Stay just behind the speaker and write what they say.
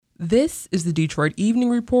This is the Detroit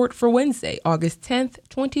Evening Report for Wednesday, August 10th,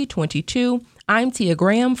 2022. I'm Tia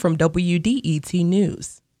Graham from WDET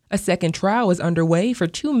News. A second trial is underway for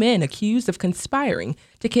two men accused of conspiring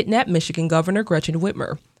to kidnap Michigan Governor Gretchen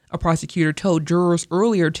Whitmer. A prosecutor told jurors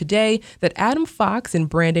earlier today that Adam Fox and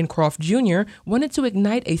Brandon Croft Jr. wanted to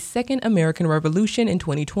ignite a second American Revolution in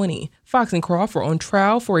 2020. Fox and Croft were on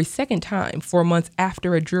trial for a second time 4 months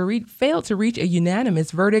after a jury failed to reach a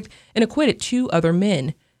unanimous verdict and acquitted two other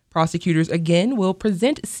men. Prosecutors again will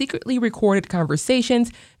present secretly recorded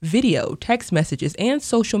conversations, video, text messages, and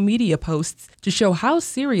social media posts to show how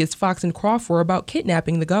serious Fox and Croft were about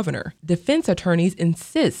kidnapping the governor. Defense attorneys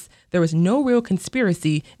insist there was no real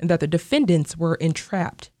conspiracy and that the defendants were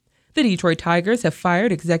entrapped. The Detroit Tigers have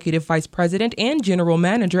fired Executive Vice President and General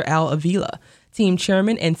Manager Al Avila. Team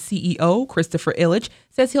Chairman and CEO Christopher Ilitch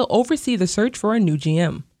says he'll oversee the search for a new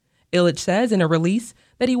GM. Ilitch says in a release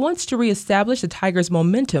that he wants to reestablish the Tigers'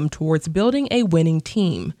 momentum towards building a winning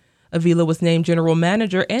team. Avila was named General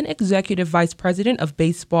Manager and Executive Vice President of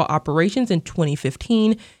Baseball Operations in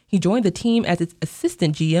 2015. He joined the team as its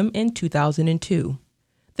Assistant GM in 2002.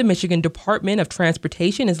 The Michigan Department of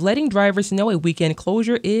Transportation is letting drivers know a weekend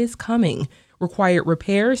closure is coming. Required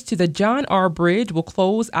repairs to the John R. Bridge will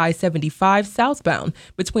close I-75 southbound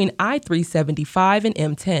between I-375 and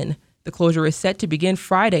M10. The closure is set to begin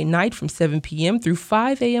Friday night from 7 p.m. through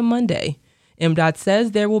 5 a.m. Monday. MDOT says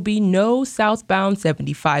there will be no southbound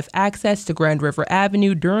 75 access to Grand River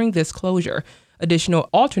Avenue during this closure. Additional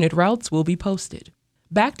alternate routes will be posted.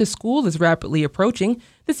 Back to school is rapidly approaching.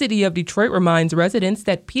 The city of Detroit reminds residents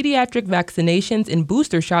that pediatric vaccinations and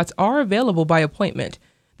booster shots are available by appointment.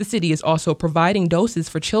 The city is also providing doses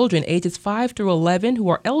for children ages 5 through 11 who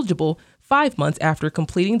are eligible 5 months after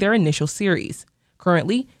completing their initial series.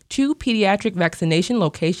 Currently, 2 pediatric vaccination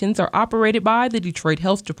locations are operated by the Detroit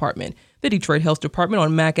Health Department, the Detroit Health Department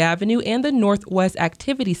on Mack Avenue, and the Northwest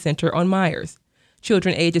Activity Center on Myers.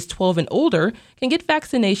 Children ages 12 and older can get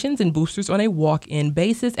vaccinations and boosters on a walk-in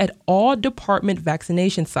basis at all department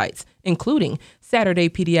vaccination sites, including Saturday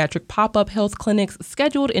pediatric pop-up health clinics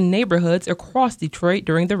scheduled in neighborhoods across Detroit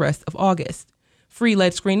during the rest of August. Free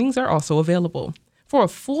lead screenings are also available. For a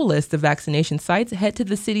full list of vaccination sites, head to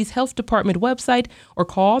the city's health department website or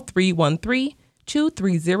call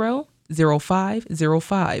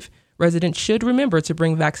 313-230-0505. Residents should remember to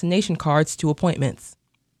bring vaccination cards to appointments.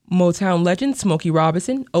 Motown legends Smokey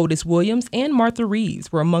Robinson, Otis Williams, and Martha Reeves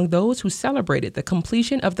were among those who celebrated the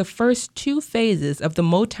completion of the first 2 phases of the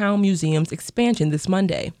Motown Museum's expansion this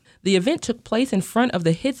Monday. The event took place in front of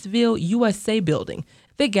the Hitsville USA building.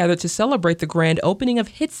 They gathered to celebrate the grand opening of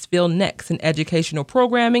Hitsville Next, an educational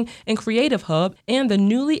programming and creative hub, and the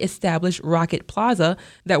newly established Rocket Plaza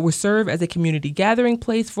that will serve as a community gathering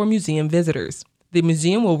place for museum visitors. The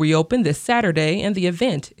museum will reopen this Saturday, and the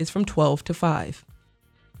event is from 12 to 5.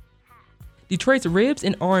 Detroit's Ribs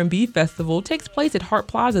and R&B Festival takes place at Hart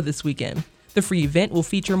Plaza this weekend. The free event will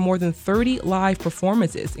feature more than 30 live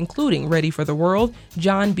performances, including Ready for the World,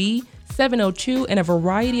 John B., 702, and a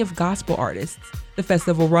variety of gospel artists. The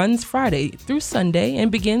festival runs Friday through Sunday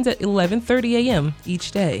and begins at 11:30 a.m.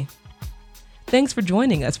 each day. Thanks for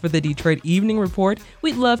joining us for the Detroit Evening Report.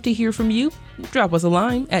 We'd love to hear from you. Drop us a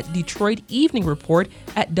line at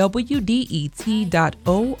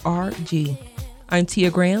DetroitEveningReport@WDET.org. I'm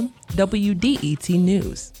Tia Graham, WDET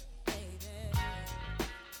News.